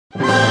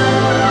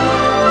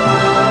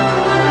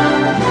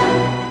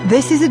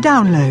This is a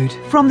download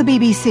from the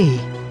BBC.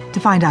 To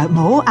find out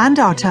more and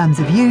our terms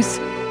of use,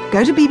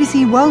 go to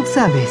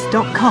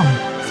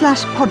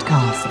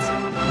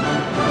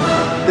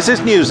bbcworldservice.com/podcasts. This is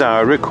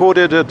Newshour,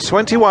 recorded at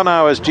 21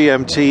 hours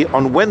GMT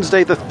on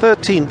Wednesday the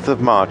 13th of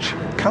March.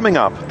 Coming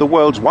up, the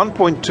world's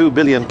 1.2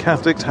 billion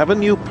Catholics have a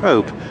new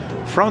Pope.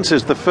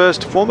 Francis I,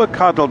 former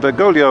Cardinal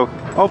Bergoglio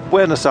of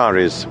Buenos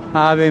Aires.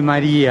 Ave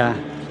Maria,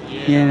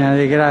 piena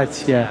de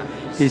gracia.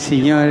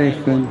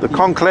 The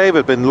conclave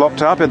had been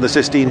locked up in the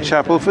Sistine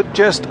Chapel for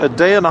just a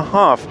day and a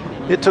half.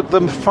 It took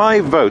them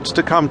 5 votes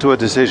to come to a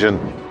decision.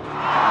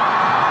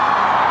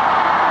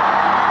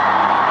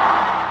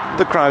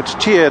 The crowds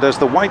cheered as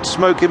the white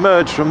smoke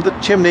emerged from the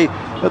chimney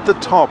at the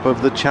top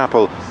of the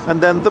chapel,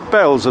 and then the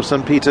bells of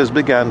St. Peter's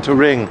began to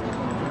ring.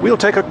 We'll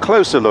take a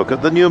closer look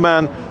at the new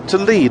man to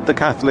lead the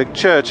Catholic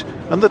Church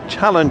and the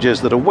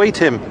challenges that await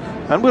him,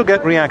 and we'll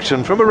get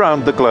reaction from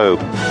around the globe.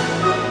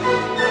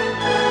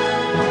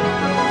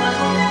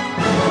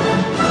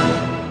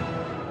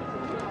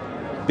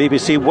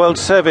 BBC World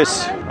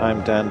Service,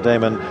 I'm Dan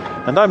Damon,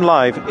 and I'm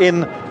live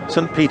in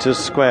St. Peter's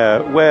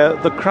Square, where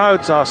the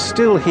crowds are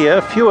still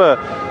here, fewer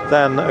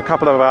than a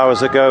couple of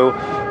hours ago,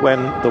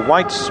 when the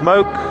white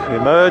smoke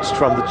emerged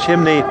from the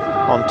chimney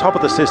on top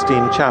of the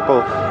Sistine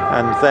Chapel,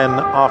 and then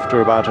after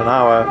about an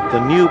hour, the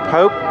new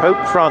Pope,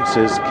 Pope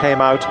Francis,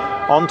 came out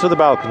onto the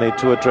balcony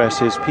to address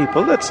his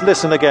people. Let's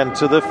listen again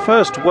to the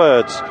first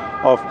words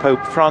of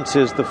Pope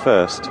Francis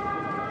I.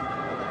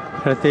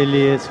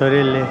 Fratelli e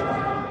sorelle,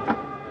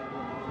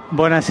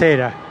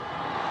 buonasera.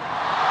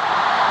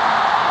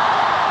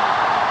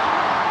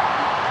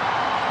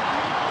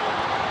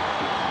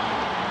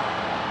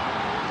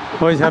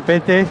 Voi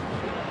sapete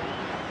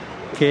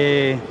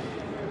che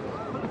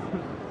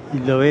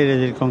il dovere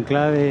del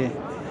conclave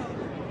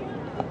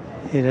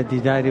era di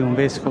dare un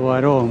vescovo a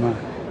Roma.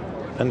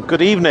 And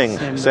good evening,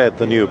 said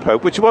the new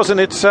Pope, which was in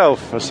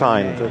itself a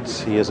sign that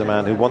he is a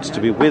man who wants to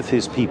be with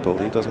his people.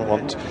 He doesn't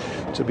want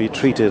to be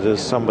treated as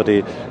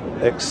somebody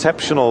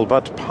exceptional,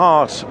 but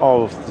part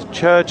of the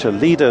church, a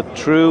leader,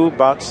 true,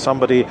 but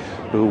somebody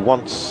who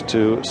wants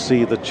to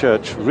see the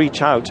church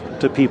reach out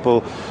to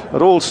people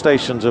at all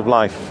stations of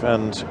life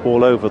and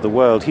all over the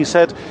world. He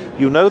said,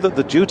 "You know that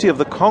the duty of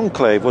the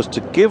conclave was to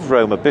give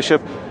Rome a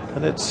bishop,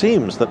 and it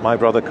seems that my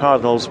brother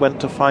cardinals went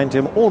to find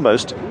him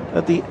almost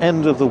at the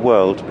end of the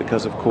world,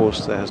 because, of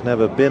course, there has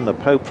never been a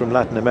pope from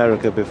Latin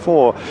America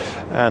before,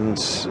 and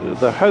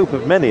the hope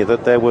of many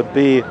that there would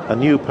be a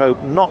new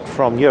pope not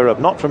from Europe,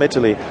 not from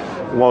Italy,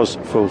 was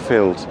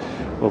fulfilled."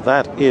 Well,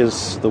 that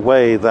is the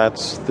way that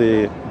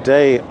the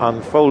day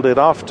unfolded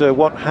after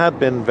what had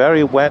been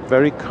very wet,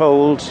 very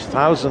cold,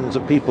 thousands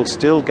of people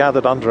still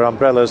gathered under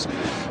umbrellas,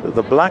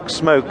 the black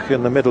smoke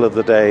in the middle of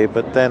the day,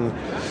 but then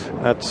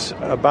at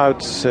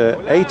about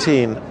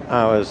 18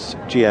 hours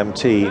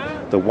GMT,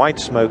 the white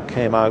smoke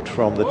came out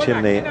from the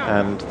chimney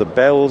and the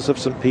bells of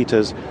St.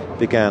 Peter's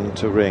began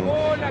to ring.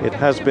 It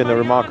has been a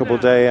remarkable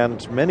day,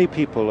 and many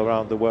people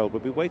around the world will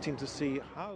be waiting to see how